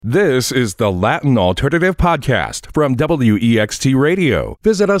This is the Latin Alternative Podcast from WEXT Radio.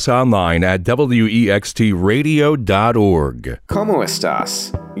 Visit us online at wextradio.org. ¿Cómo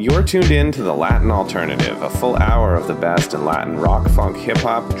estás? You're tuned in to the Latin Alternative, a full hour of the best in Latin rock, funk,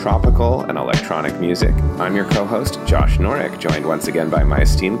 hip-hop, tropical, and electronic music. I'm your co-host, Josh Norek, joined once again by my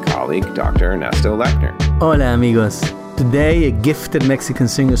esteemed colleague, Dr. Ernesto Lechner. Hola, amigos. Today, a gifted Mexican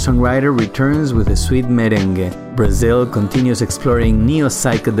singer-songwriter returns with a sweet merengue. Brazil continues exploring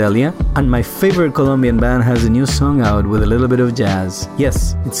neo-psychedelia, and my favorite Colombian band has a new song out with a little bit of jazz.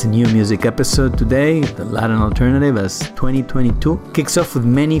 Yes, it's a new music episode today. The Latin Alternative, as 2022, kicks off with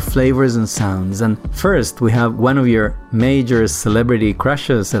many flavors and sounds. And first, we have one of your major celebrity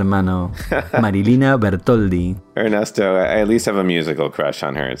crushes, hermano, Marilina Bertoldi. Ernesto, I at least have a musical crush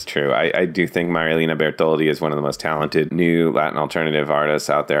on her, it's true. I do think Marilina Bertoldi is one of the most talented new Latin alternative artists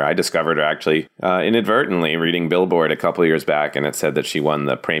out there. I discovered her actually inadvertently reading Billboard a couple years back, and it said that she won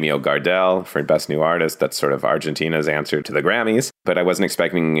the Premio Gardel for Best New Artist. That's sort of Argentina's answer to the Grammys. But I wasn't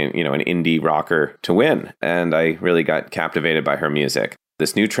expecting, an indie rocker to win, and I really got captivated by her music.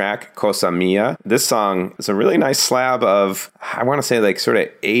 This new track, Cosa Mia, this song is a really nice slab of, I want to say like sort of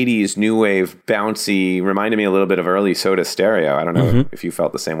 80s new wave, bouncy, reminded me a little bit of early Soda Stereo. I don't know if you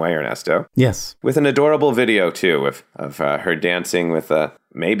felt the same way, Ernesto. Yes. With an adorable video, too, of her dancing with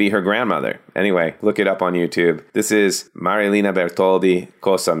maybe her grandmother. Anyway, look it up on YouTube. This is Marilina Bertoldi,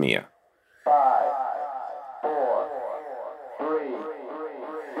 Cosa Mia.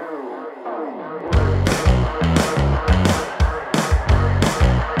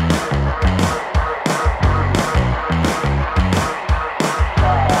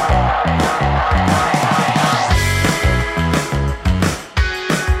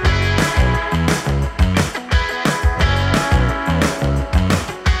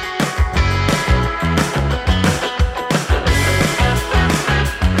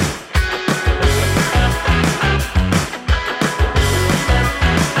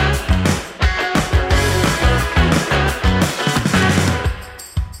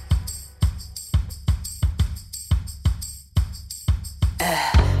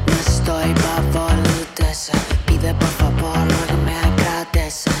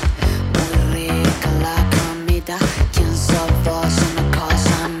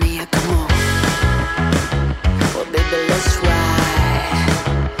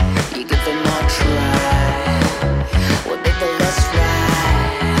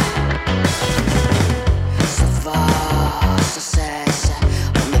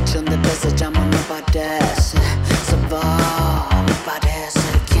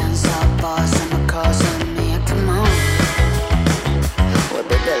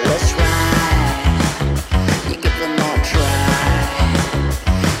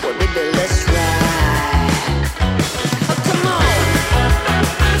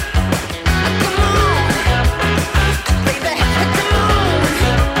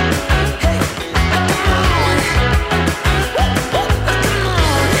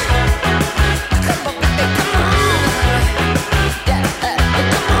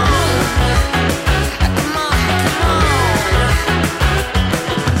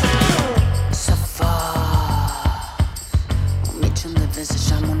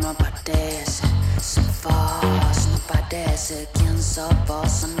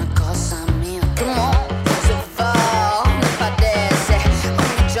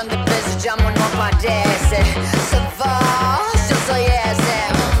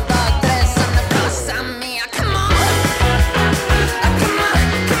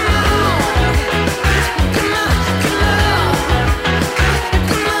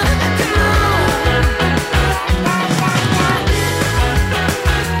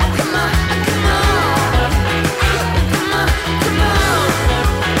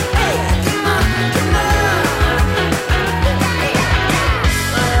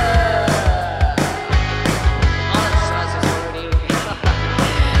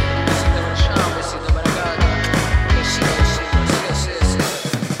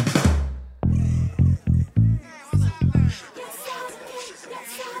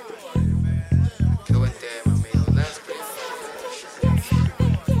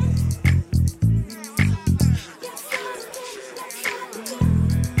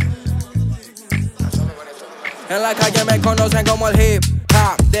 En la calle me conocen como el hip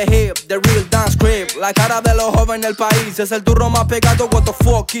hop, the real dance creep. La cara de los jóvenes del país es el turro más pegado. What the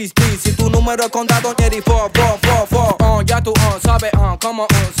fuck is this? Si tu número es contado, Jerry 4. Ya tú sabes, como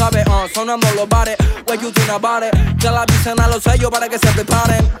sabes, sonando los bares. What you think about it? Que la avisen a los sellos para que se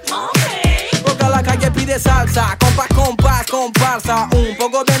preparen. Okay. toda la calle pide salsa. Comparsa. Un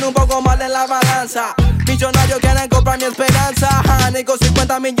poco bien, un poco mal en la balanza. Millonarios quieren comprar mi esperanza. Ni con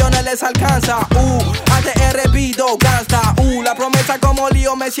 50 millones les alcanza. ATR Vido, gangsta. La promesa como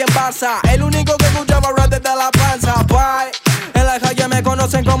Lío Messi en Barça. El único que escuchaba rap desde la panza. Bye. En la calle me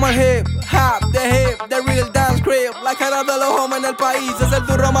conocen como el hip hop, the real dance crib. La cara de los hombres en el país es el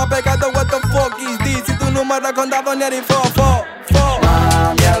turro más pecado. What the fuck is this? Si tu número es contado ni eres fo.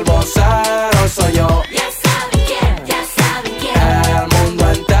 Mami, el vocero soy yo. Ya saben quién, ya saben quién. El mundo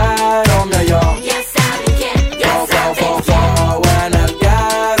entero me oyó. Ya saben quién, ya saben quién. En el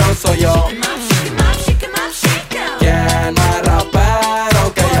guero soy yo. Shake 'em up, shake 'em up, shake 'em up. ¿Quién más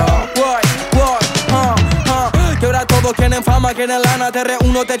rapero que yo? Que ahora todos quieren fama, quieren lana. Te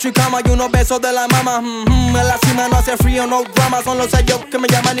reúno, techo y cama y unos besos de la mama. En la cima no hace frío, no drama. Son los sellos que me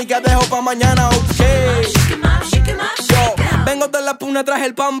llaman y que dejo pa' mañana, ok. Shake 'em up, shake 'em up, Yo, shake 'em up. vengo de la puna, traje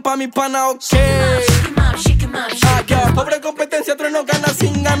el pan pa' mi pana, ok. Shake 'em up, shake 'em up, shake 'em up. Pobre competencia, Trueno gana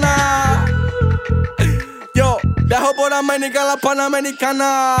sin ganar. Yo, viajo por América, la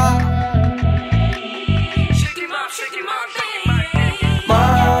Panamericana. Shake 'em up, shake 'em up, baby.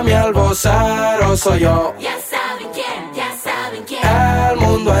 Mami, el vocero soy yo. Ya saben quién, ya saben quién. El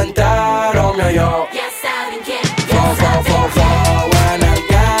mundo entero me oyó. Ya saben quién, ya saben Fo, en el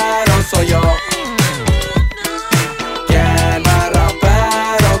guero soy yo. ¿Quién más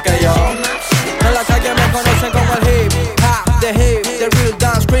rapero que yo? En la calle me conocen como el hip hop, the real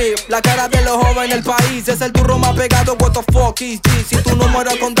dance crib. La cara de los jóvenes en el país es el turro más pegado. What the fuck is this? Si tu número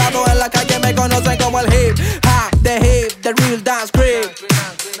es contado en la calle me conocen como el hip hop, the real dance crib.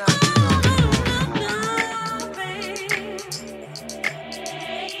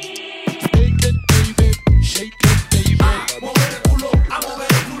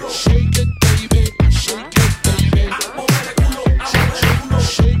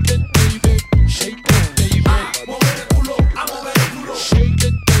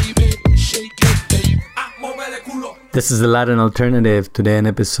 This is the Latin Alternative, today an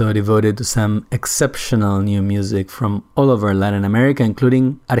episode devoted to some exceptional new music from all over Latin America,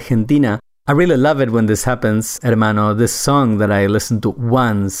 including Argentina. I really love it when this happens, hermano. This song that I listened to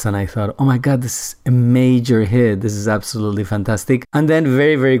once and I thought, oh my God, this is a major hit. This is absolutely fantastic. And then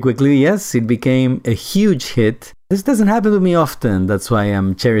very, very quickly, yes, it became a huge hit. This doesn't happen to me often. That's why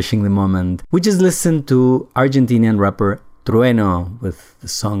I'm cherishing the moment. We just listened to Argentinian rapper Trueno with the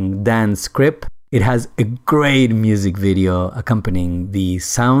song Dance Crip. It has a great music video accompanying the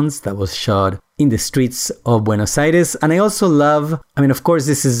sounds that was shot in the streets of Buenos Aires. And I also love, of course,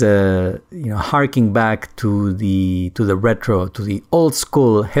 this is harking back to the retro, to the old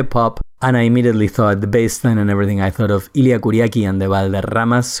school hip hop. And I immediately thought the bass line and everything. I thought of Ilia Kuriaki and the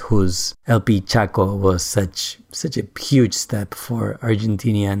Valderramas, whose LP Chaco was such a huge step for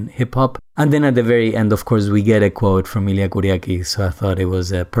Argentinian hip hop. And then at the very end, of course, we get a quote from Ilia Kuriaki. So I thought it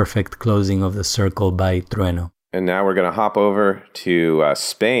was a perfect closing of the circle by Trueno. And now we're going to hop over to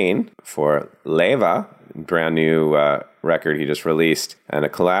Spain for Leva, brand new record he just released, and a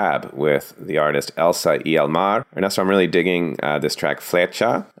collab with the artist Elsa y El Mar. Ernesto, I'm really digging this track,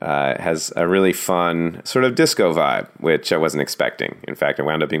 Flecha. It has a really fun sort of disco vibe, which I wasn't expecting. In fact, it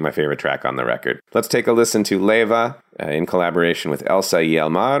wound up being my favorite track on the record. Let's take a listen to Leva in collaboration with Elsa y El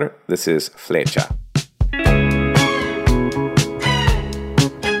Mar. This is Flecha.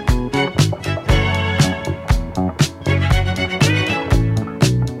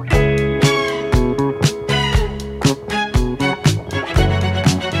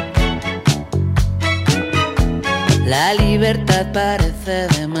 La libertad parece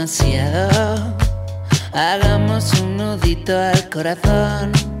demasiado. Hagamos un nudito al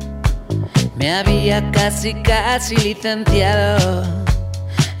corazón. Me había casi licenciado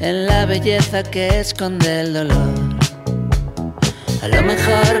en la belleza que esconde el dolor. A lo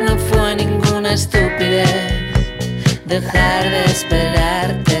mejor no fue ninguna estupidez dejar de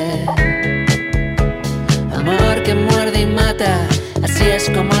esperarte. Amor que muerde y mata, así es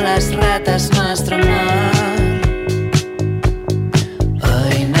como las ratas nuestro amor.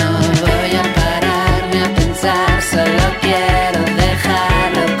 Solo quiero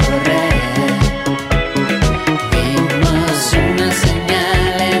dejarlo correr. Vimos una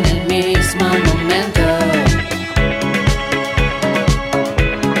señal en el mismo momento.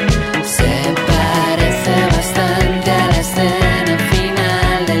 Se parece bastante a la escena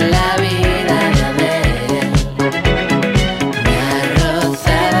final de la vida de Abel. Me ha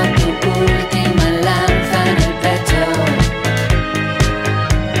rozado tu última lanza.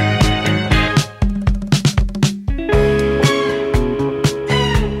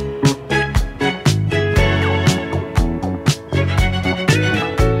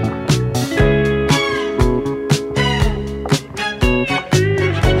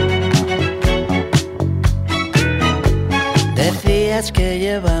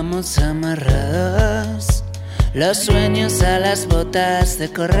 Llevábamos amarrados los sueños a las botas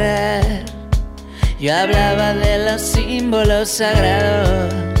de correr. Yo hablaba de los símbolos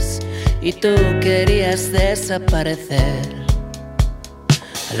sagrados y tú querías desaparecer.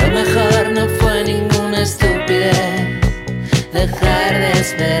 A lo mejor no fue ninguna estupidez dejar de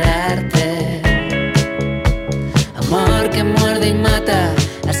esperarte. Amor que muerde y mata,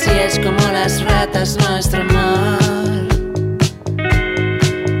 así es como las ratas nuestro amor.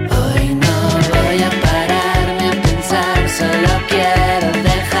 Hoy no voy a pararme a pensar, solo quiero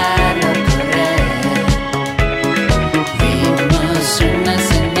dejarlo correr. Vimos una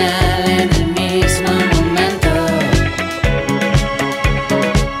señal en el mismo momento.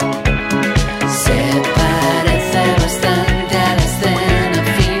 Se parece bastante a la escena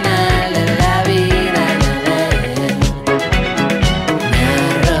final de la vida de él. Me ha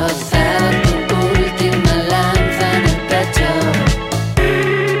rozado tu última lanza en el pecho.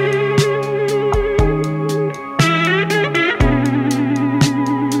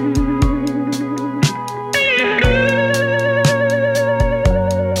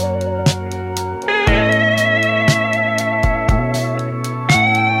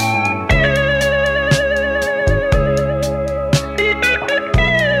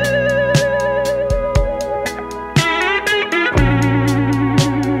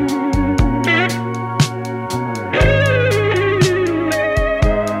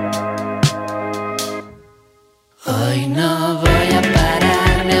 Hoy no voy a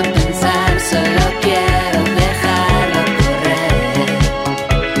pararme a pensar, solo quiero dejarlo correr.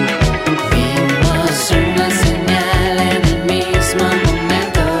 Vimos una señal en el mismo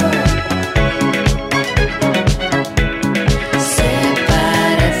momento. Se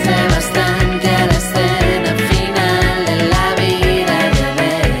parece bastante a la escena final de la vida de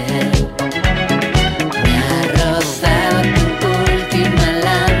él. Me ha rozado tu última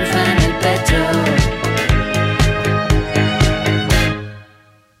lanza en el pecho.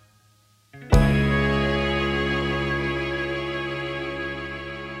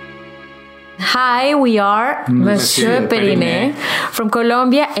 Hi, we are Monsieur Perine from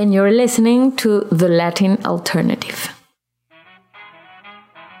Colombia, and you're listening to The Latin Alternative.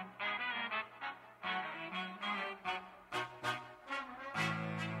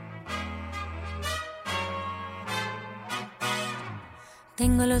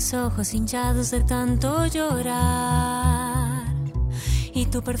 Tengo los ojos hinchados de tanto llorar y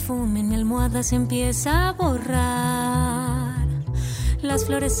tu perfume en mi almohada se empieza a borrar. Las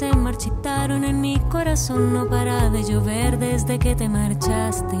flores se marchitaron en mi corazón, no para de llover desde que te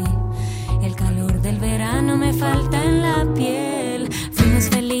marchaste. El calor del verano me falta en la piel. Fuimos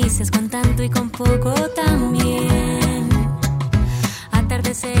felices con tanto y con poco también.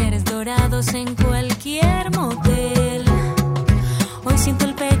 Atardeceres dorados en cualquier motel. Hoy siento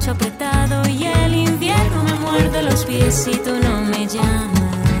el pecho apretado y el invierno me muerde los pies y tú no me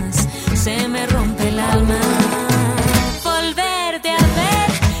llamas. Se me rompe el alma. Volverte a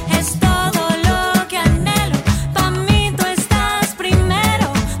ver es todo lo que anhelo. Pa' mí tú estás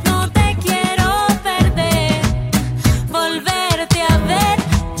primero, no te quiero perder. Volverte a ver,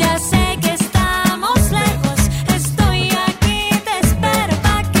 ya sé que estamos lejos. Estoy aquí, te espero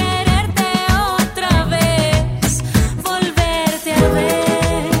pa' quererte otra vez. Volverte a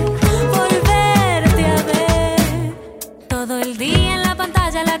ver, volverte a ver. Todo el día en la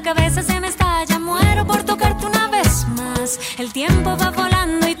pantalla, la cabeza se me estalla. Muero por tocarte una vez más. El tiempo va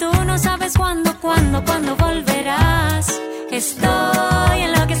volando y tú no sabes cuándo volverás. Estoy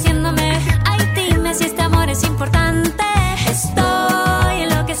enloqueciéndome. Ay, dime si este amor es importante. Estoy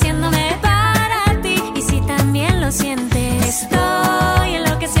enloqueciéndome para ti. Y si también lo sientes, estoy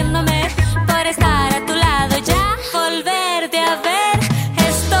enloqueciéndome por estar a tu lado ya. Volverte a ver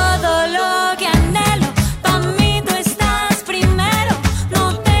es todo lo que anhelo. Pa' mí tú estás primero,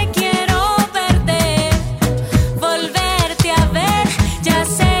 no te quiero perder. Volverte a ver, ya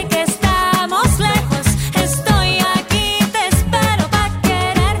sé que estamos lejos. Estoy aquí, te espero pa'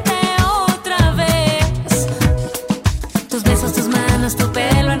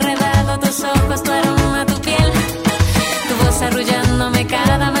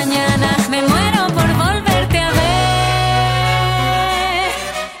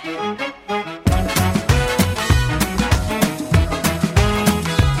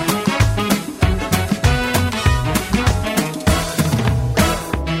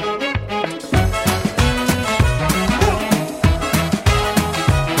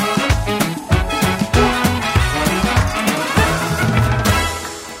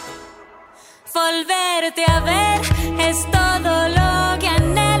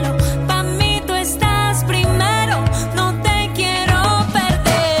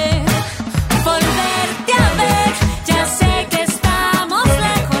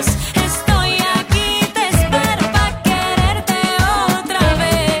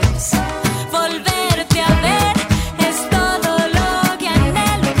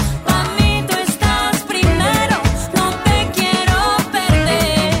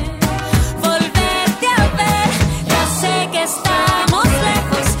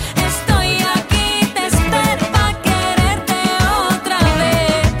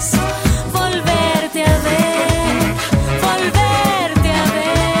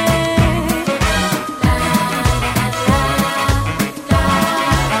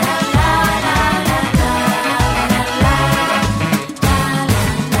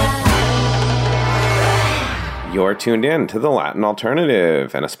 You're tuned in to the Latin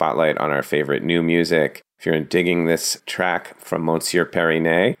Alternative and a spotlight on our favorite new music. If you're digging this track from Monsieur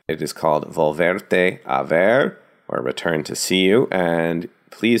Perine, it is called Volverte a Ver, or Return to See You, and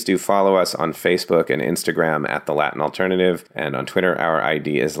please do follow us on Facebook and Instagram at The Latin Alternative, and on Twitter, our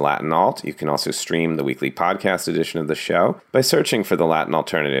ID is Latin Alt. You can also stream the weekly podcast edition of the show by searching for The Latin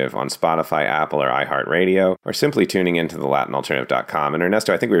Alternative on Spotify, Apple, or iHeartRadio, or simply tuning into thelatinalternative.com. And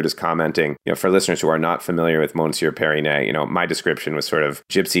Ernesto, I think we were just commenting, for listeners who are not familiar with Monsieur Perine, my description was sort of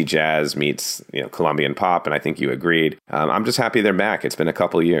gypsy jazz meets, Colombian pop, and I think you agreed. I'm just happy they're back. It's been a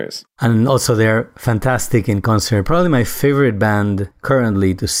couple years. And also they're fantastic in concert. Probably my favorite band currently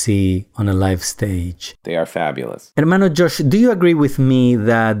to see on a live stage. They are fabulous. Hermano Josh, do you agree with me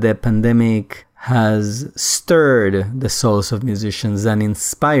that the pandemic has stirred the souls of musicians and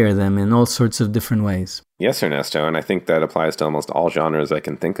inspired them in all sorts of different ways? Yes, Ernesto, and I think that applies to almost all genres I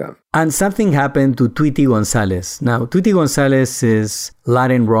can think of. And something happened to Tweety Gonzalez. Now, Tweety Gonzalez is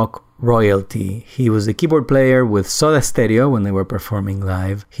Latin rock royalty. He was the keyboard player with Soda Stereo when they were performing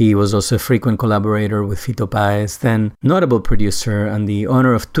live. He was also a frequent collaborator with Fito Páez, then notable producer and the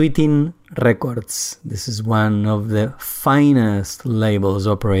owner of Tweeting Records. This is one of the finest labels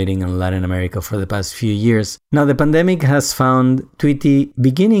operating in Latin America for the past few years. Now, the pandemic has found Tweety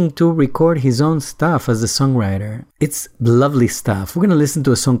beginning to record his own stuff as a songwriter. It's lovely stuff. We're going to listen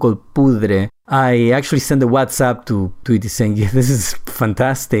to a song called Pudre. I actually sent a WhatsApp to Tweety saying, yeah, this is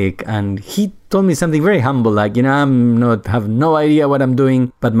fantastic. And he told me something very humble, like, have no idea what I'm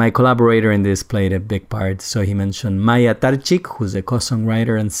doing, but my collaborator in this played a big part. So he mentioned Maya Tarchik, who's a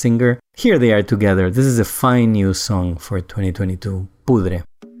co-songwriter and singer. Here they are together. This is a fine new song for 2022, Pudre.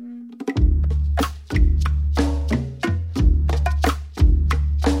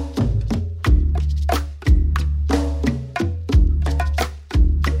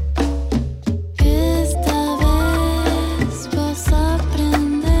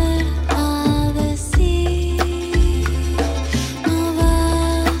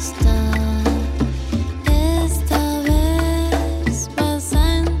 Vas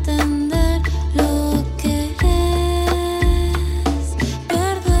a entender lo que es.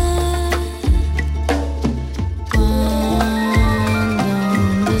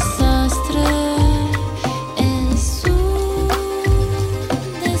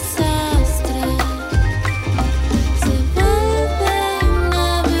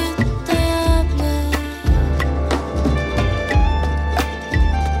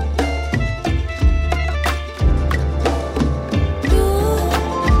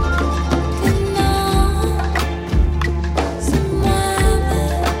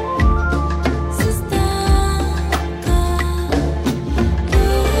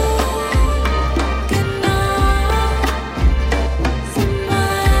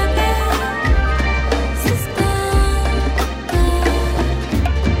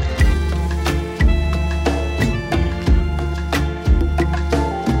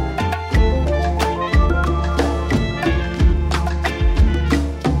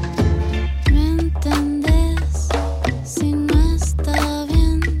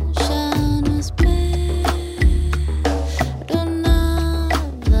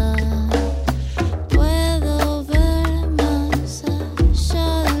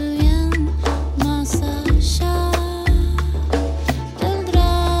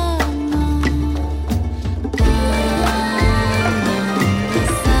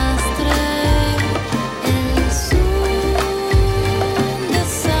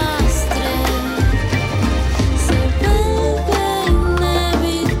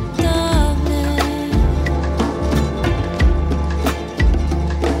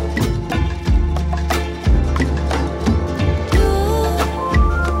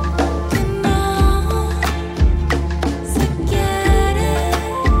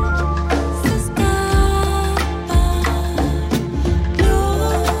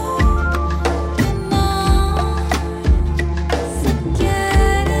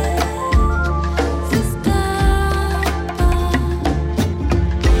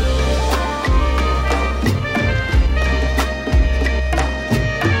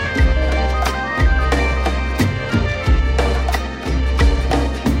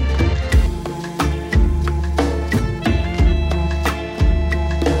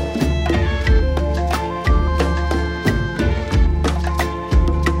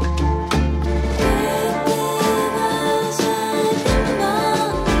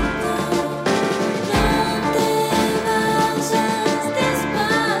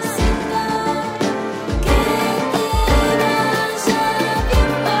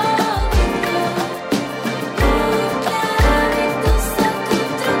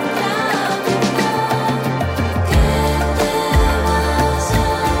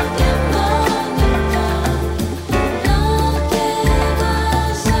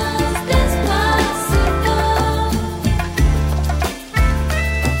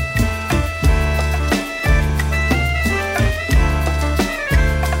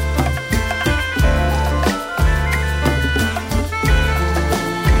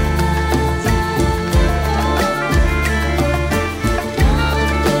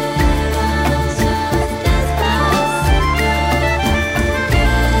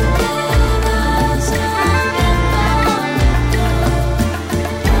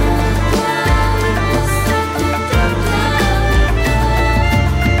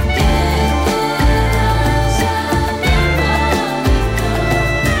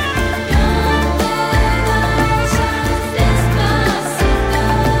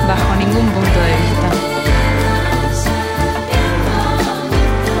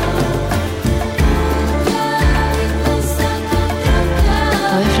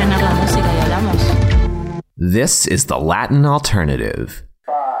 This is the Latin Alternative.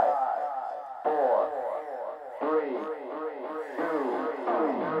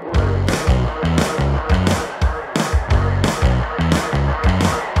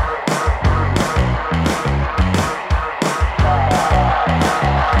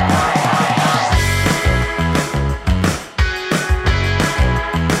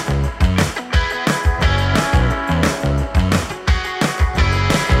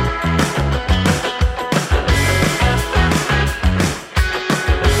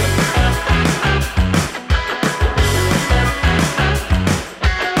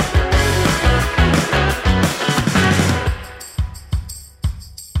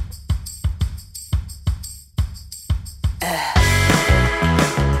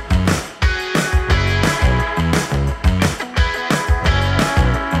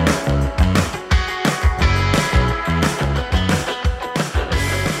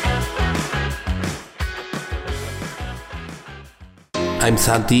 I'm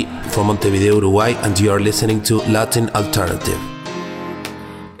Santi from Montevideo, Uruguay, and you are listening to Latin Alternative.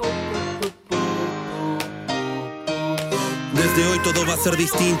 Desde hoy todo va a ser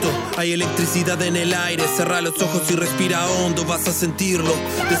distinto. Hay electricidad en el aire. Cerra los ojos y respira hondo, vas a sentirlo.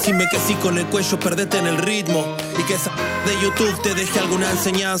 Decime que sí con el cuello, perdete en el ritmo. Y que esa de YouTube te deje alguna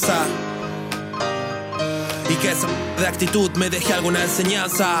enseñanza. Y que esa de actitud me deje alguna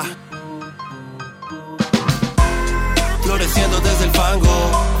enseñanza. Floreciendo desde el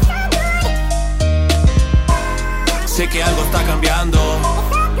fango. Sé que algo está cambiando.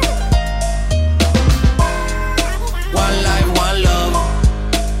 One life, one love.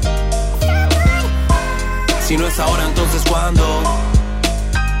 Si no es ahora, entonces ¿cuándo?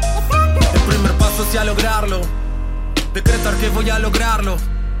 El primer paso hacia lograrlo. Decretar que voy a lograrlo.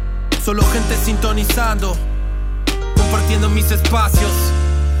 Solo gente sintonizando, compartiendo mis espacios.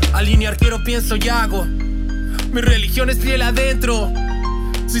 Alinear quiero, pienso y hago. Mi religión es fiel adentro.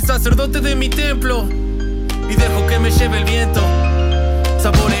 Soy sacerdote de mi templo y dejo que me lleve el viento.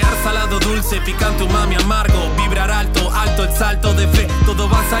 Saborear salado, dulce, picante, umami, amargo. Vibrar alto, alto el salto de fe. Todo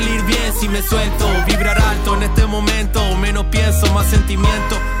va a salir bien si me suelto. Vibrar alto en este momento. Menos pienso, más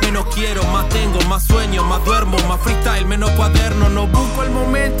sentimiento. Menos quiero, más tengo, más sueño, más duermo, más freestyle, menos cuaderno. No busco el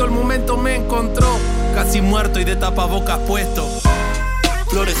momento me encontró. Casi muerto y de tapabocas puesto.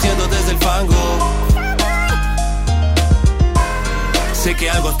 Floreciendo desde el fango. Sé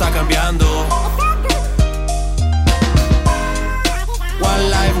que algo está cambiando. One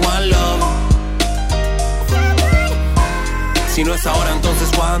life, one love. Si no es ahora,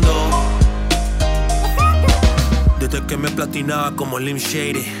 entonces ¿cuándo? Desde que me platinaba como Slim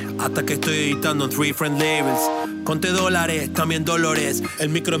Shady hasta que estoy editando en 3 friend labels. Conté dólares, también dolores. El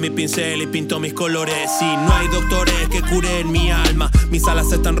micro es mi pincel y pinto mis colores. Y no hay doctores que curen mi alma. Mis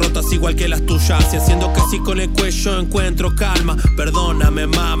alas están rotas igual que las tuyas. Y haciendo que sí con el cuello encuentro calma. Perdóname,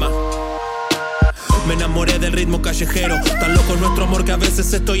 mama. Me enamoré del ritmo callejero. Tan loco es nuestro amor que a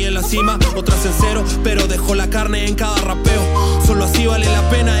veces estoy en la cima, otras en cero, pero dejo la carne en cada rapeo. Solo así vale la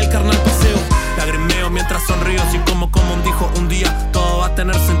pena el carnal paseo. Lagrimeo mientras sonrío, así como dijo un día, todo va a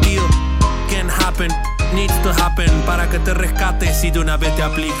tener sentido. Can't happen, needs to happen, para que te rescates y de una vez te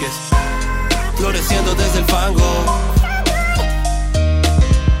apliques. Floreciendo desde el fango.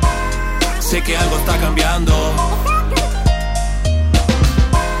 Sé que algo está cambiando.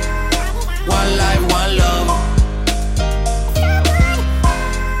 One life, one love.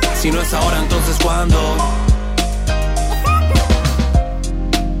 Si no es ahora, entonces ¿cuándo?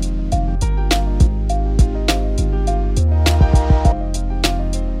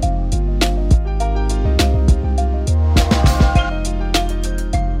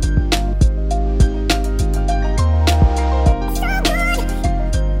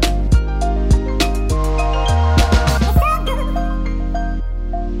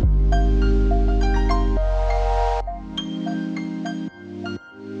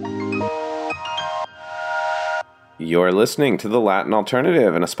 You're listening to the Latin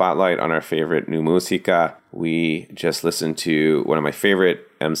Alternative and a spotlight on our favorite new música. We just listened to one of my favorite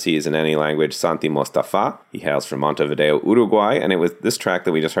MCs in any language, Santi Mostafa. He hails from Montevideo, Uruguay, and it was this track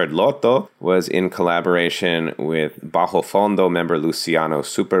that we just heard, Loto, was in collaboration with Bajo Fondo member Luciano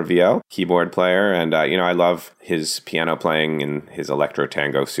Superviel, keyboard player, and I love his piano playing in his electro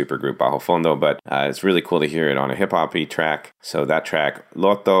tango supergroup Bajo Fondo, but it's really cool to hear it on a hip-hop-y track. So that track,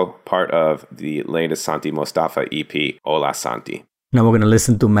 Loto, part of the latest Santi Mostafa EP, Hola Santi. Now we're going to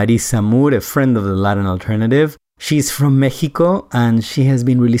listen to Marisa Moore, a friend of the Latin Alternative. She's from Mexico, and she has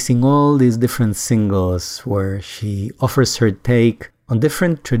been releasing all these different singles where she offers her take on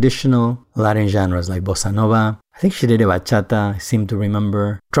different traditional Latin genres like bossa nova, think she did a bachata, I seem to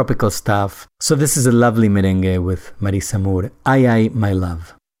remember. Tropical stuff. So this is a lovely merengue with Marisa Moore. Ay, ay, my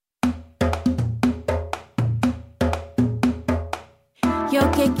love. Yo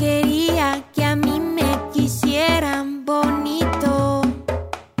que quería que a mí me quisieran bonito,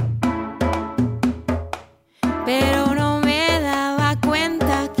 pero no me daba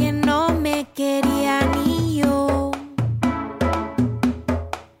cuenta que no me quería ni yo.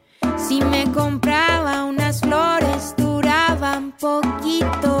 Si me compraba unas flores duraban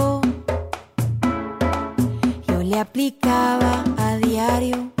poquito, yo le aplicaba a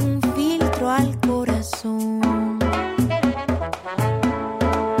diario un filtro al corazón.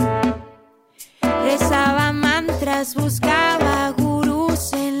 Rezaba mantras, buscaba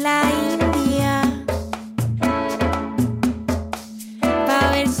gurús en la India,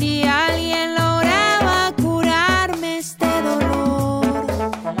 pa' ver si alguien lograba curarme este dolor.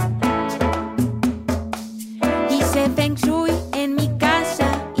 Hice feng shui en mi casa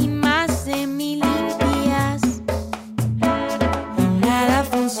y más de 1000 limpias, y nada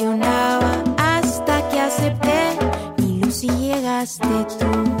funcionaba hasta que acepté mi luz y llegaste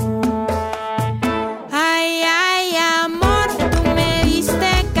tú. Ay, ay, amor, tú me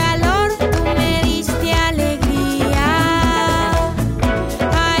diste calor, tú me diste alegría.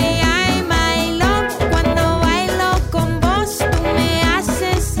 Ay, ay, my love, cuando bailo con vos tú me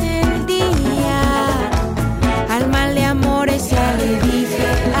haces el día. Al mal de amores ya le dije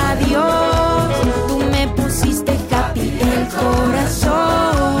adiós, tú me pusiste happy el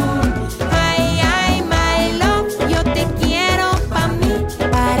corazón. Ay, ay, my love, yo te quiero pa' mí,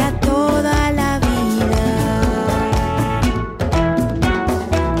 para toda la vida.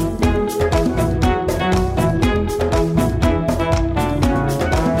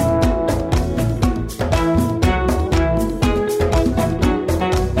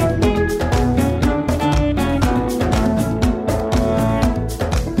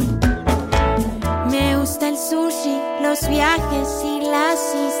 Me gusta el sushi, los viajes y las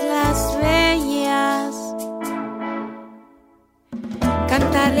islas bellas.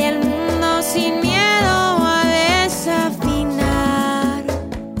 Cantarle al mundo sin miedo a desafinar.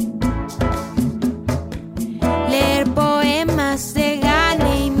 Leer poemas de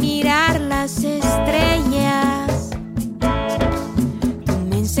Gane y mirar las estrellas. Tú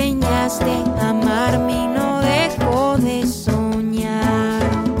me enseñaste a amarme y no dejo de soñar.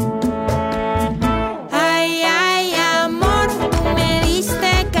 Ay, ay, amor, tú me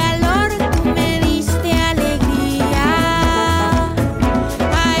diste calor, tú me diste alegría.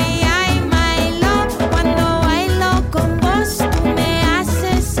 Ay, ay, my love.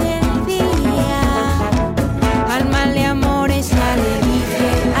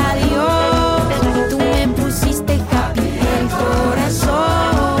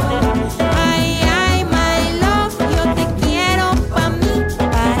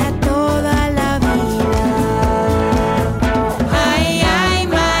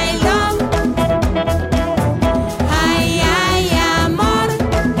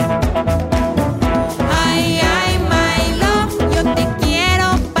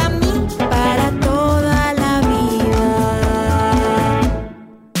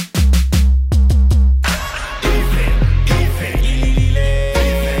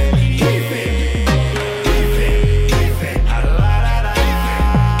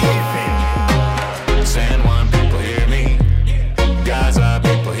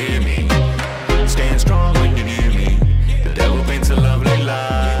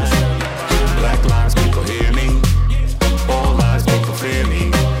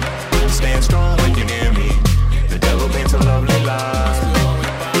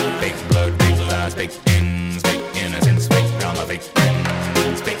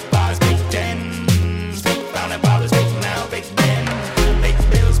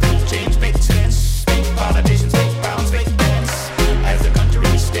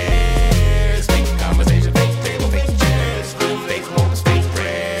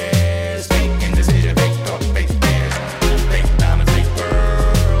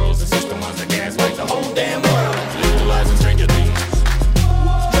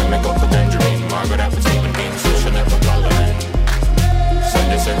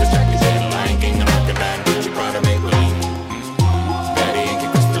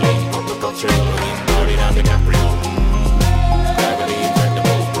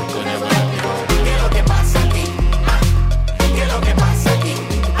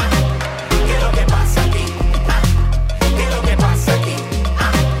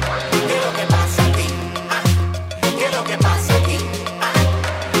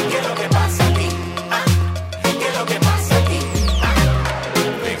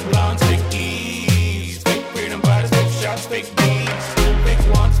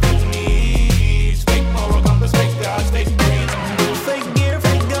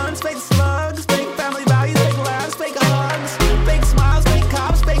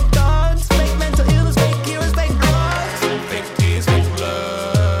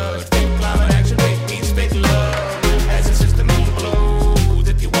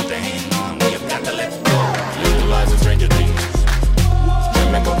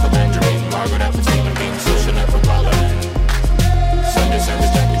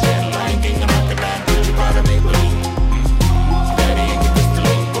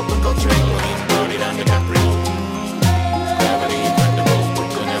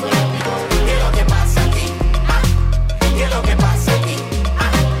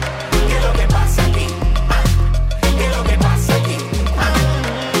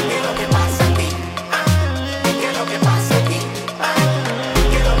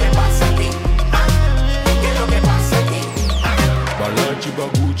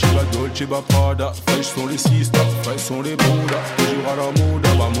 Pada, fraîches sont les sisters, fraîches sont les bouddhas. Toujours à la moda,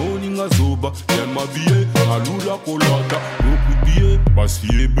 va morning à Zoba. J'aime m'habiller, à Lula Colada. Beaucoup de billets, Bassi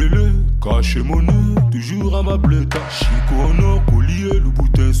et Belé. Cash et monnaie, toujours à ma bleta. Chico en or, collier, le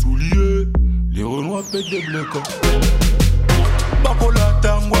boutin soulier. Les Renois pètent des blécas. Bakola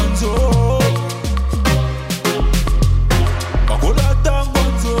Tangwanzo. Bakola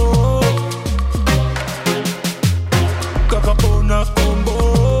Tangwanzo. Kakapona Combo.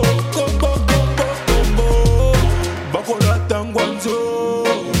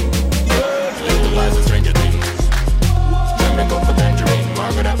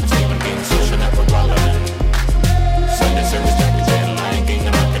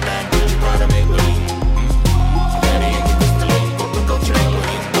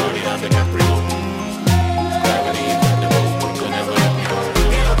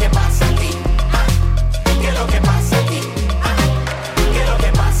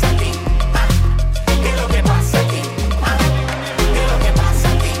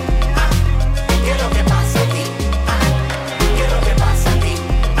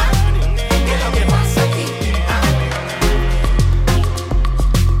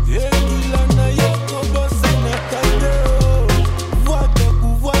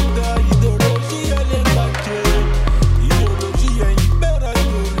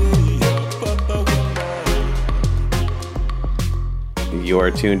 You're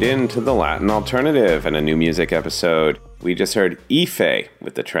tuned in to the Latin Alternative and a new music episode. We just heard Ife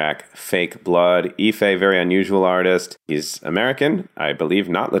with the track Fake Blood. Ife, very unusual artist. He's American, I believe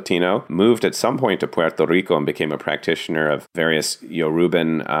not Latino, moved at some point to Puerto Rico and became a practitioner of various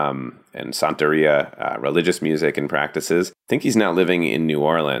Yoruban and Santeria religious music and practices. I think he's now living in New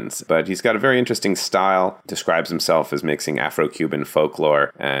Orleans, but he's got a very interesting style, describes himself as mixing Afro-Cuban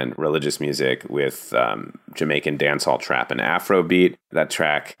folklore and religious music with Jamaican dancehall trap and Afrobeat. That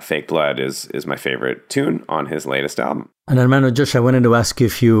track, Fake Blood, is my favorite tune on his latest album. And hermano Josh, I wanted to ask you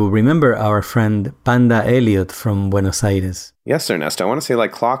if you remember our friend Panda Elliot from Buenos Aires. Yes, Ernesto. I want to say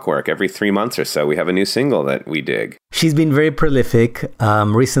like clockwork. Every 3 months or so, we have a new single that we dig. She's been very prolific.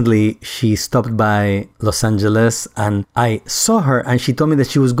 Recently, she stopped by Los Angeles and I saw her and she told me that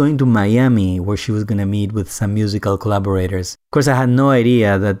she was going to Miami where she was going to meet with some musical collaborators. Of course, I had no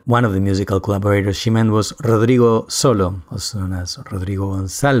idea that one of the musical collaborators she meant was Rodrigo Solo, also known as Rodrigo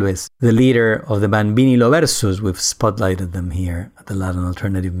Gonçalves, the leader of the band Vinilo Versus. We've spotlighted them here at the Latin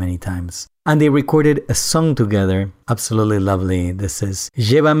Alternative many times. And they recorded a song together, absolutely lovely. This is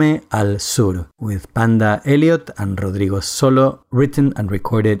Llévame al Sur with Panda Elliot and Rodrigo Solo, written and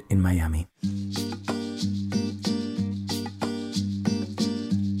recorded in Miami.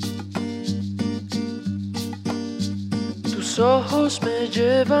 Tus ojos me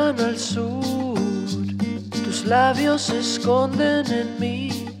llevan al sur, tus labios esconden en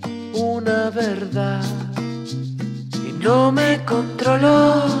mí una verdad y no me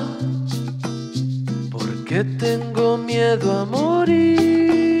controlo. Que tengo miedo a morir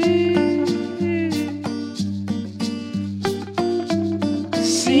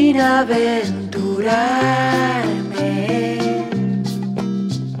sin aventurarme,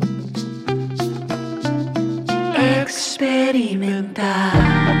 experimentar,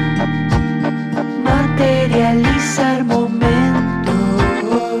 materializar momentos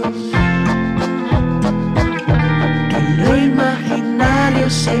que lo imaginario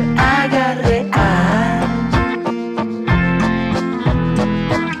se haga real.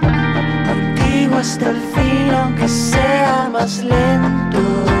 Hasta el fin, aunque sea más lento.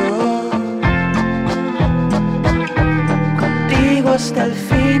 Contigo hasta el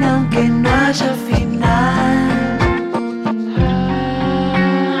fin, aunque no haya final.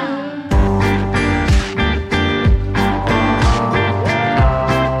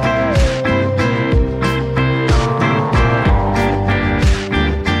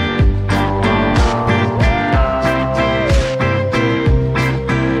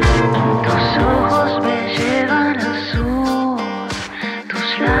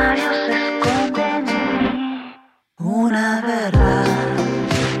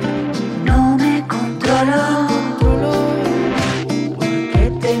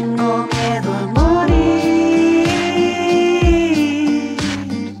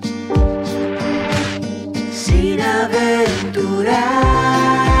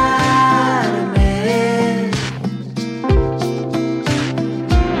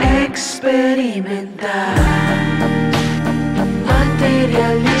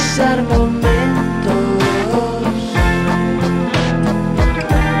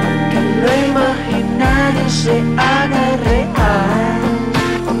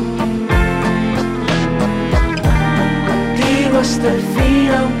 Hasta el fin,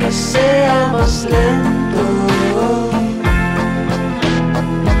 aunque sea más lento.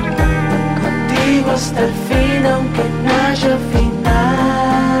 Contigo hasta el fin, aunque no haya final.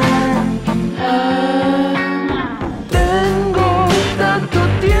 Tengo tanto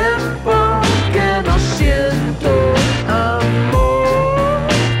tiempo que no siento amor,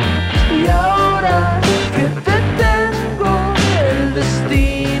 y ahora que te tengo, el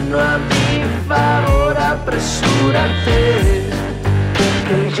destino a mi favor, apresúrate,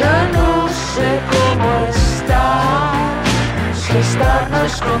 que ya no sé cómo estar, si estar no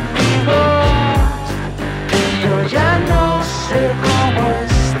es contigo, yo ya no sé cómo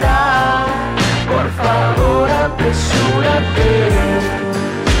estar, por favor apresúrate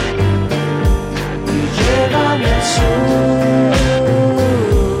y llévame al sur,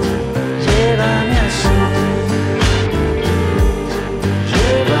 llévame al sur,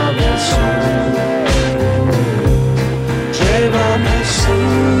 llévame al sur, llévame al sur.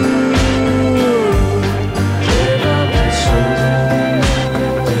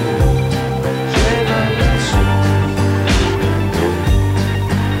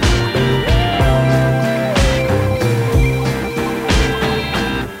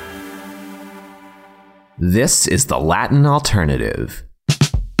 This is the Latin Alternative.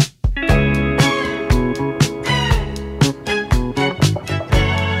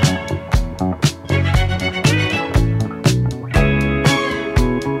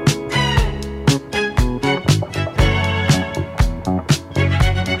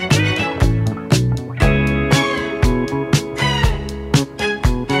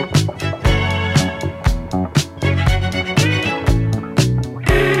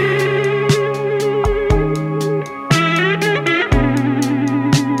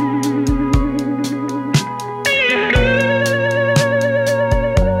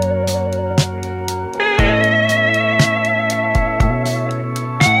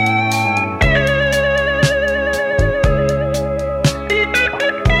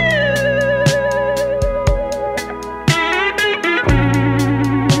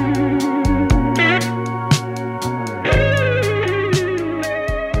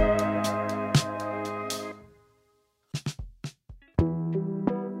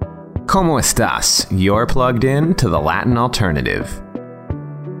 ¿Cómo estás? You're plugged in to the Latin Alternative.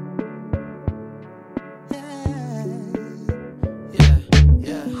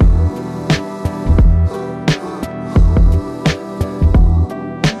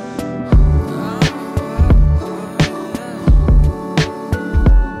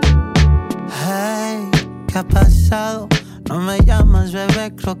 Hey, ¿qué ha pasado? No me llamas,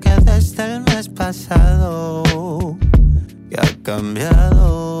 bebé, creo que desde el mes pasado ya ha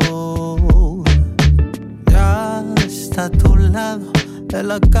cambiado. Ya está a tu lado, de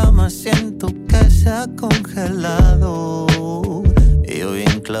la cama siento que se ha congelado y yo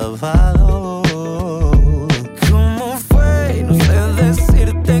bien clavado. ¿Cómo fue? No sé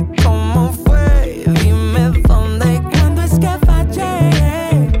decirte cómo fue. Dime dónde y cuándo es que fallé.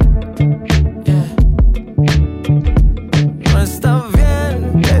 No está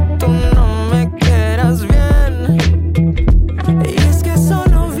bien que tú no me quieras bien, y es que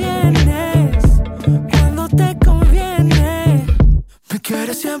solo vienes cuando te conviene. Me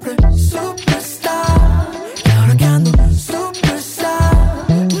quieres siempre superstar, y ahora que ando superstar,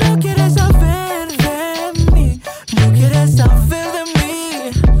 no quieres saber de mí, no quieres saber de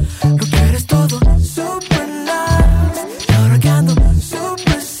mí, lo quieres todo super nice, y ahora que ando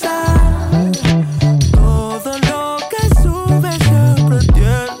superstar, todo lo que sube siempre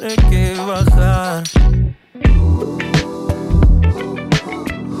tiene que bajar.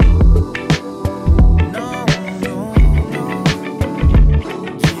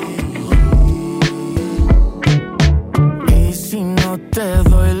 Y si no te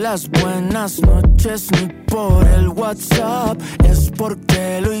doy las buenas noches ni por el WhatsApp, es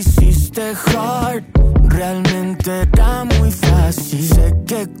porque lo hiciste hard. Realmente era muy fácil. Sé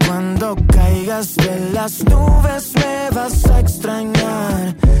que cuando caigas de las nubes me vas a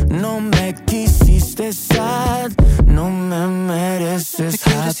extrañar. No me quisiste sad, no me mereces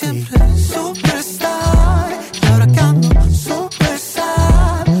happy. Siempre superstar, y ahora que ando super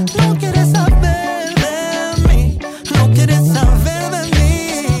sad, no quieres saber de mí, no quieres saber de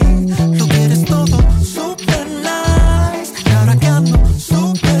mí, lo quieres todo super nice, y ahora que ando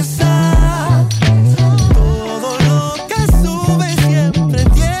super sad, todo lo que sube siempre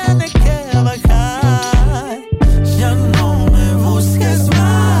tiene que bajar. Ya no me busques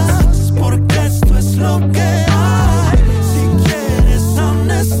más, porque esto es lo que hay. Si quieres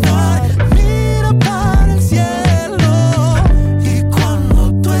honestidad, mira para el cielo.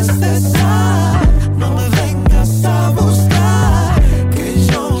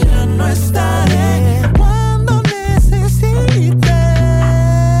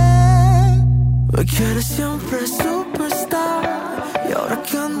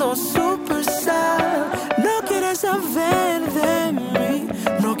 ando super sad. No quieres saber de mí,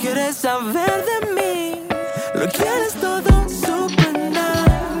 no quieres saber de mí. Lo quieres todo super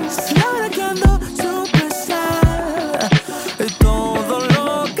nice. Y ahora que ando super sad, todo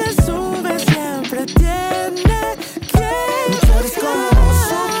lo que sube siempre tiene que. Tú eres como un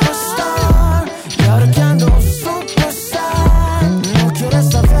superstar. Y ahora que ando super sad, no quieres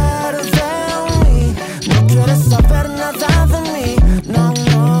saber de mí, no quieres saber nada de mí. No,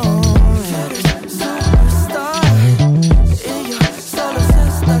 no. Eres superstar y yo solo sé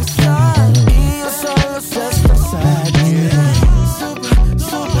estar sad. Y yo solo sé estar sad.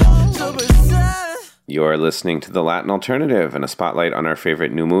 Super sad. You're listening to The Latin Alternative and a spotlight on our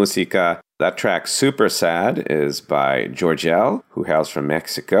favorite new música. That track, Super Sad, is by Georgel, who hails from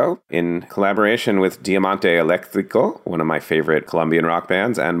Mexico, in collaboration with Diamante Eléctrico, one of my favorite Colombian rock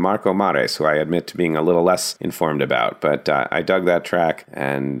bands, and Marco Mares, who I admit to being a little less informed about. But I dug that track,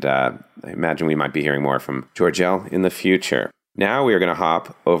 and I imagine we might be hearing more from Georgel in the future. Now we are going to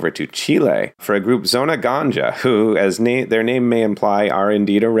hop over to Chile for a group Zona Ganjah, who, as their name may imply, are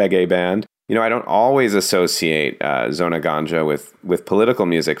indeed a reggae band. You know, I don't always associate Zona Ganjah with political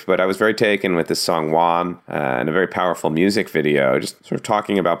music, but I was very taken with this song Juan and a very powerful music video, just sort of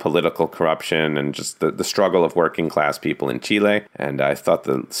talking about political corruption and just the struggle of working class people in Chile. And I thought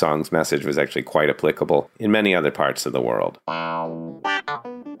the song's message was actually quite applicable in many other parts of the world.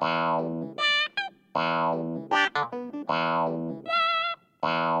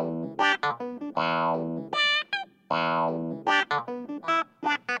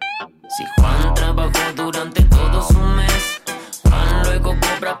 Si Juan trabajó durante todo su mes, Juan luego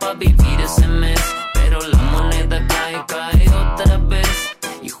cobra pa' vivir ese mes, pero la moneda cae otra vez,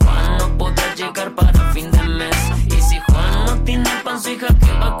 y Juan no podrá llegar para fin de mes. Y si Juan no tiene pan, su hija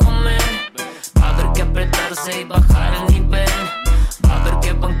 ¿qué va a comer? Va a haber que apretarse y bajar el nivel, va a haber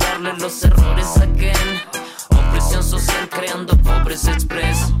que bancarle los errores a Ken. Opresión social creando pobres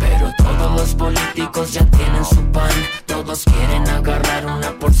express. Pero todos los políticos ya tienen su pan, todos quieren agarrar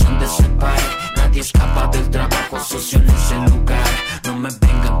una porción de ese pie. Nadie escapa del trabajo sucio en ese lugar. No me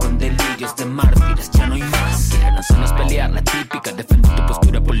vengan con delirios de mártires, ya no hay más. Quieren hacernos pelear la típica, defender tu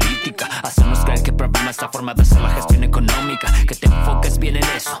postura política, hacernos creer que el problema es la forma de hacer la gestión económica. Que te enfoques bien en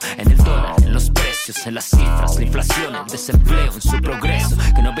eso, en el dólar, en los precios, en las cifras, la inflación, el desempleo, en su progreso.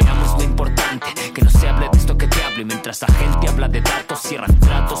 Que no veamos lo importante, que no se hable de esto que te hablo. Y mientras la gente habla de datos, cierran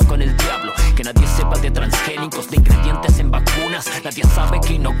tratos con el diablo. Que nadie sepa de transgénicos, de ingredientes en vacunas. Nadie sabe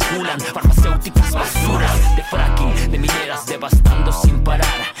que inoculan farmacéuticas basuras. De fracking, de mineras devastando sin parar.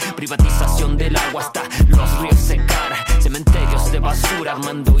 Privatización del agua hasta los ríos secar. Cementerios de basura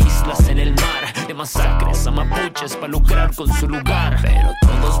armando islas en el mar. De masacres a mapuches para lucrar con su lugar. Pero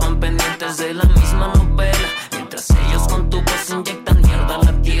todos van pendientes de la misma novela, mientras ellos con tubos inyectan mierda a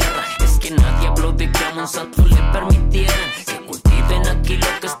la tierra. Es que nadie habló de que a Monsanto le permitieran que cultiven aquí lo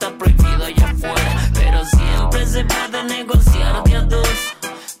que está prohibido allá afuera. Pero siempre se puede negociar de a dos.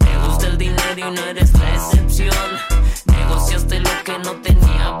 Te gusta el dinero y no eres la excepción. Negociaste lo que no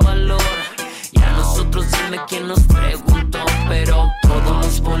tenía valor. Y a nosotros dime quién nos preguntó. Pero todos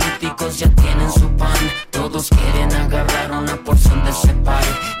los políticos ya tienen su pan, todos quieren agarrar una porción de ese pie.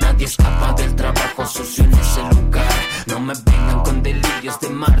 Nadie escapa del trabajo sucio en ese lugar. No me vengan con delirios de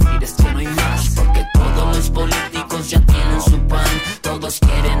mártires, ya no hay más. Porque todos los políticos ya tienen su pan, todos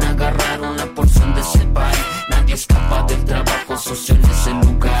quieren agarrar una porción de ese pie. Nadie escapa del trabajo sucio en ese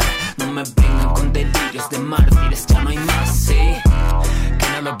lugar. No me vengan con delirios de mártires, ya no hay más, sí. Que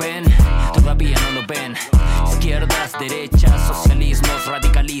no lo ven, todavía no lo ven. Izquierdas, derechas, socialismos,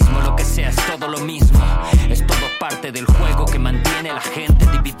 radicalismo, lo que sea es todo lo mismo. Es todo parte del juego que mantiene a la gente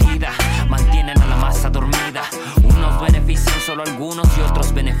dividida, mantienen a la masa dormida. Unos benefician solo a algunos y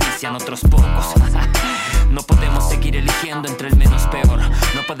otros benefician a otros pocos. No podemos seguir eligiendo entre el menos peor,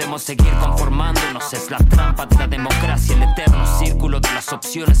 no podemos seguir conformándonos. Es la trampa de la democracia, el eterno círculo de las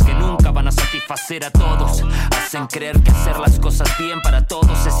opciones que nunca van a satisfacer a todos. Hacen creer que hacer las cosas bien para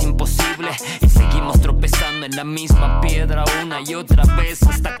todos es imposible y seguimos tropezando en la misma piedra una y otra vez.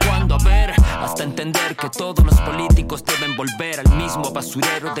 ¿Hasta cuándo? A ver, hasta entender que todos los políticos deben volver al mismo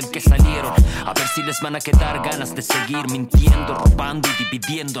basurero del que salieron. A ver si les van a quedar ganas de seguir mintiendo, robando y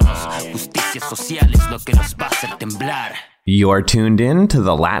dividiéndonos. Justicia social es lo que nos va a hacer temblar. You're tuned in to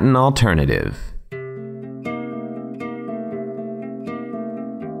the Latin Alternative.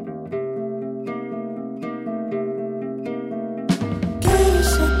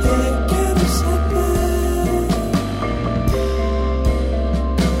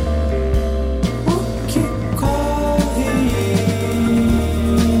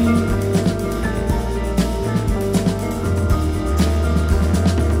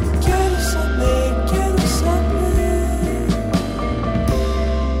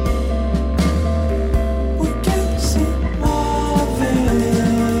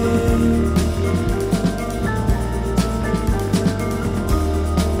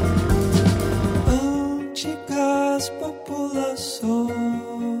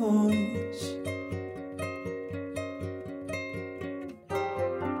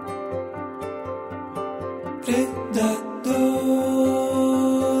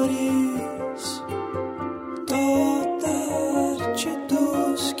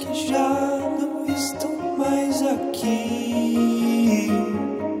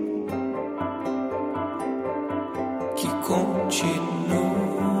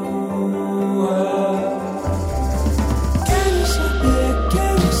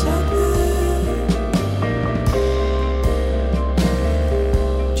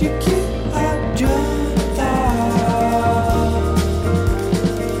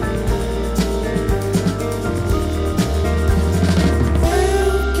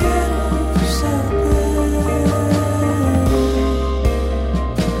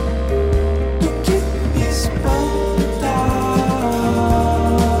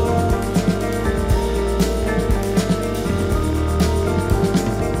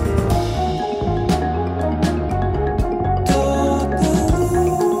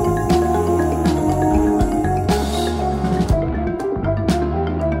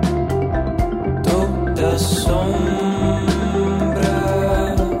 da sombra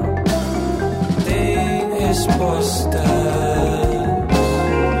tem resposta.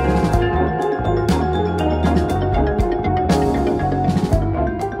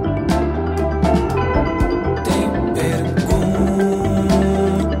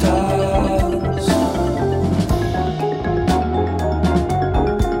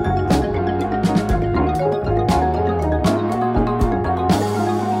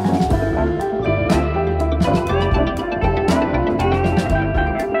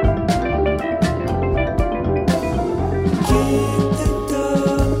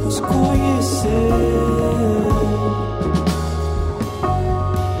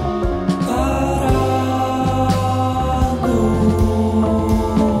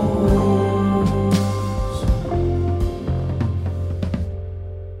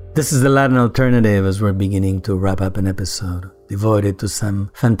 This is the Latin Alternative as we're beginning to wrap up an episode devoted to some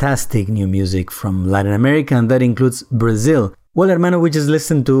fantastic new music from Latin America, and that includes Brazil. Well, hermano, we just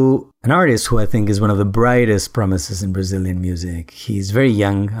listened to an artist who I think is one of the brightest promises in Brazilian music. He's very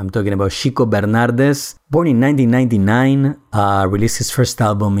young. I'm talking about Chico Bernardes. Born in 1999, released his first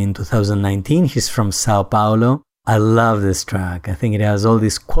album in 2019. He's from Sao Paulo. I love this track. I think it has all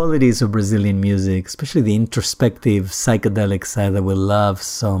these qualities of Brazilian music, especially the introspective, psychedelic side that we love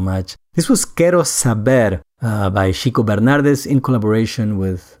so much. This was Quero Saber by Chico Bernardes in collaboration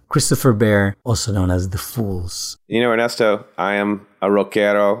with Christopher Bear, also known as The Fools. You know, Ernesto, I am a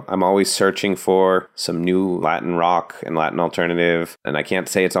rockero. I'm always searching for some new Latin rock and Latin alternative. And I can't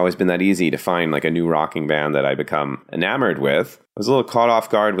say it's always been that easy to find like a new rocking band that I become enamored with. I was a little caught off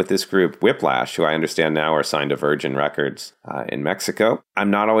guard with this group, Whiplash, who I understand now are signed to Virgin Records in Mexico. I'm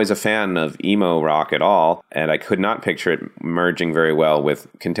not always a fan of emo rock at all, and I could not picture it merging very well with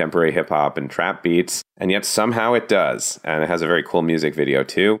contemporary hip-hop and trap beats, and yet somehow it does, and it has a very cool music video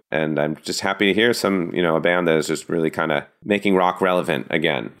too, and I'm just happy to hear a band that is just really kind of making rock relevant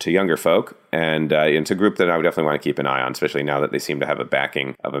again to younger folk, and it's a group that I would definitely want to keep an eye on, especially now that they seem to have a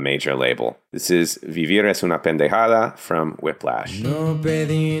backing of a major label. This is Vivir es una pendejada from Whiplash. No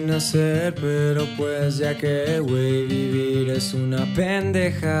pedí nacer, pero pues ya que güey, vivir es una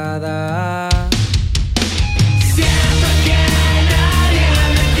pendejada. Siento que nadie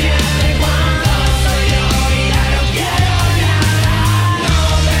me entiende cuando soy yo y ya no quiero nada. No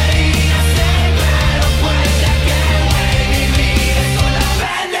pedí nacer, pero pues ya que güey, vivir es una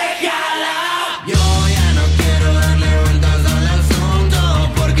pendejada. Yo ya no quiero darle vueltas al asunto,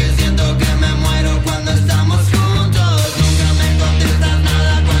 porque siento que me muero cuando estamos juntos. Nunca me contestas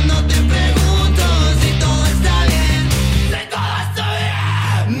nada cuando te pregunto si todo está bien, si todo está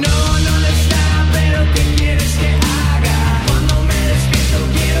bien. No le está, pero ¿qué quieres que haga? Cuando me despierto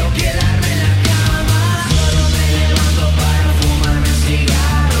quiero quedarme en la cama. Solo me levanto para fumarme un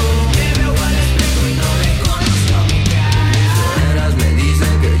cigarro. Me veo al espejo y no reconozco mi cara. Mis ojeras me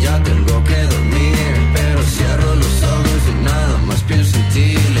dicen que ya tengo que dormir, pero cierro los ojos y nada más pienso en ti.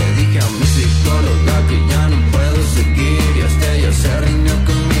 Le dije a mi psicóloga que ya no puedo seguir, y hasta ella se riñó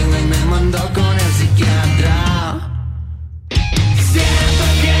conmigo y me mandó con el psiquiatra. Siento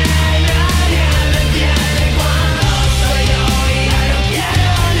que nadie me entiende cuando soy yo y ya no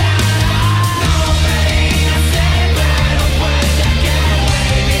quiero nada. No pedí nacer, pero pues ya que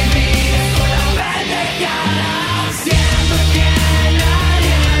güey, vivir es una pendejada. Siento que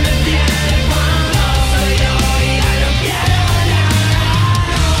nadie me entiende cuando soy yo y ya no quiero nada.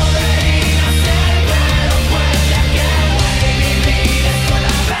 No pedí nacer, pero pues ya que güey, vivir es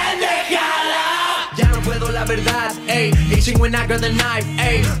una pendejada. Ya no puedo, la verdad, ey, itching when I grab the knife,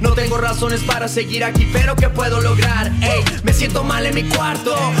 ey. No tengo razones para seguir aquí, pero ¿qué puedo lograr? Ey, me siento mal en mi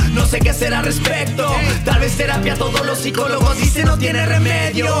cuarto, no sé qué hacer al respecto. Tal vez terapia, todos los psicólogos dicen no tiene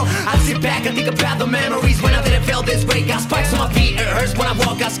remedio. I sit back and think about the memories when I didn't feel this way. Got spikes on my feet, it hurts when I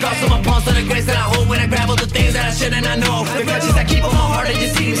walk. Got scars on my palms, on the grace that I hold when I grab all the things that I shouldn't. I know the grudges I keep on my heart are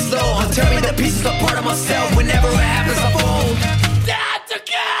just eating slow. I'm tearing the pieces apart of myself. Whenever it happens, I fold. Siento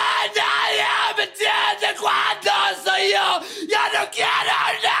que nadie me entiende cuando soy yo. Ya no quiero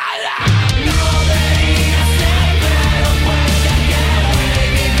nada. No debería ser, pero pues ya que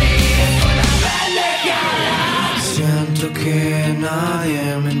güey, vivir es una pendejada. Siento que nadie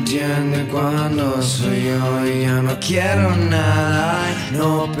me entiende cuando soy yo y ya no quiero nada.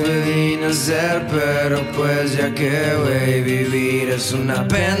 No pedí nacer, pero pues ya que güey, vivir es una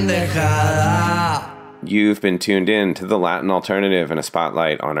pendejada. You've been tuned in to the Latin Alternative and a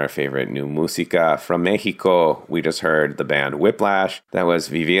spotlight on our favorite new música from Mexico. We just heard the band Whiplash. That was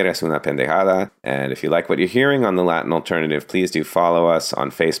Vivir es una pendejada. And if you like what you're hearing on the Latin Alternative, please do follow us on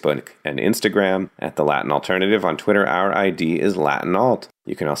Facebook and Instagram at the Latin Alternative. On Twitter, our ID is Latin Alt.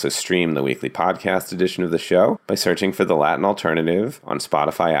 You can also stream the weekly podcast edition of the show by searching for the Latin Alternative on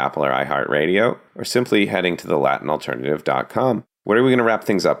Spotify, Apple, or iHeartRadio, or simply heading to thelatinalternative.com. What are we going to wrap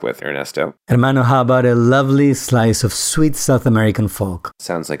things up with, Ernesto? Hermano, how about a lovely slice of sweet South American folk?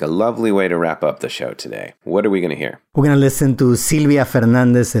 Sounds like a lovely way to wrap up the show today. What are we going to hear? We're going to listen to Silvia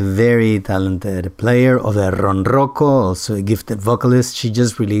Fernandez, a very talented player of the ronroco, also a gifted vocalist. She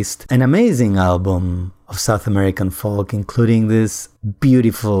just released an amazing album of South American folk, including this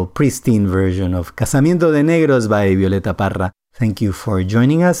beautiful, pristine version of Casamiento de Negros by Violeta Parra. Thank you for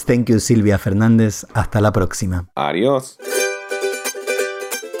joining us. Thank you, Silvia Fernandez. Hasta la próxima. Adiós.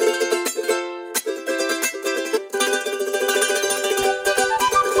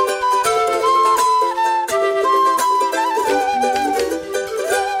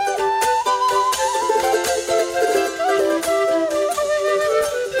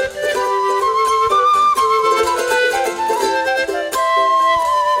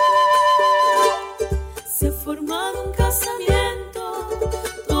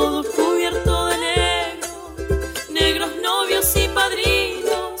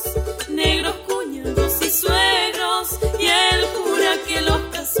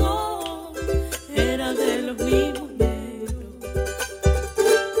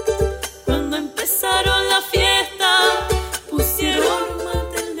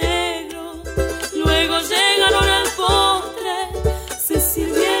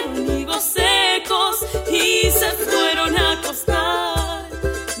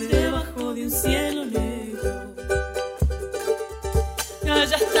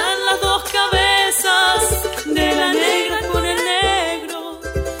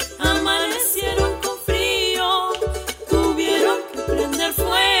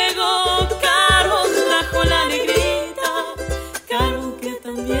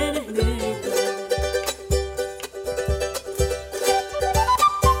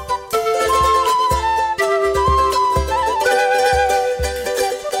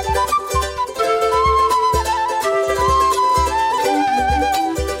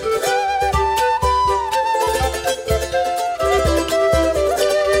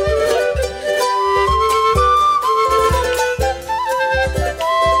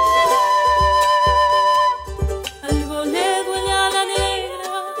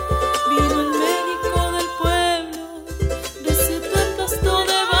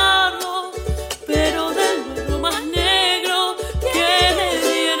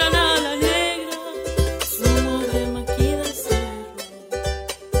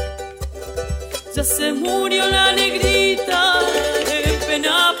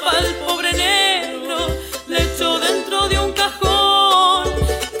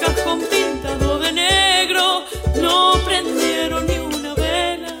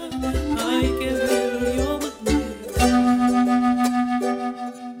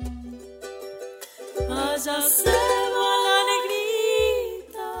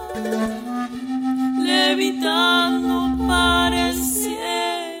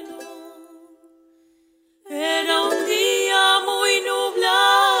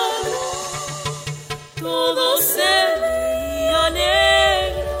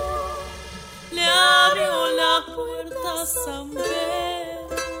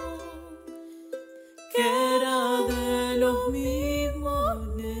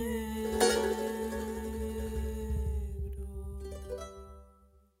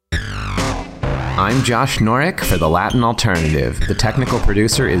 I'm Josh Norick for The Latin Alternative. The technical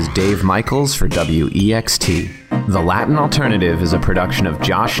producer is Dave Michaels for WEXT. The Latin Alternative is a production of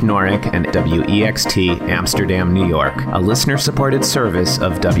Josh Norick and WEXT Amsterdam, New York, a listener-supported service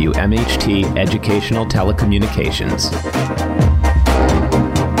of WMHT Educational Telecommunications.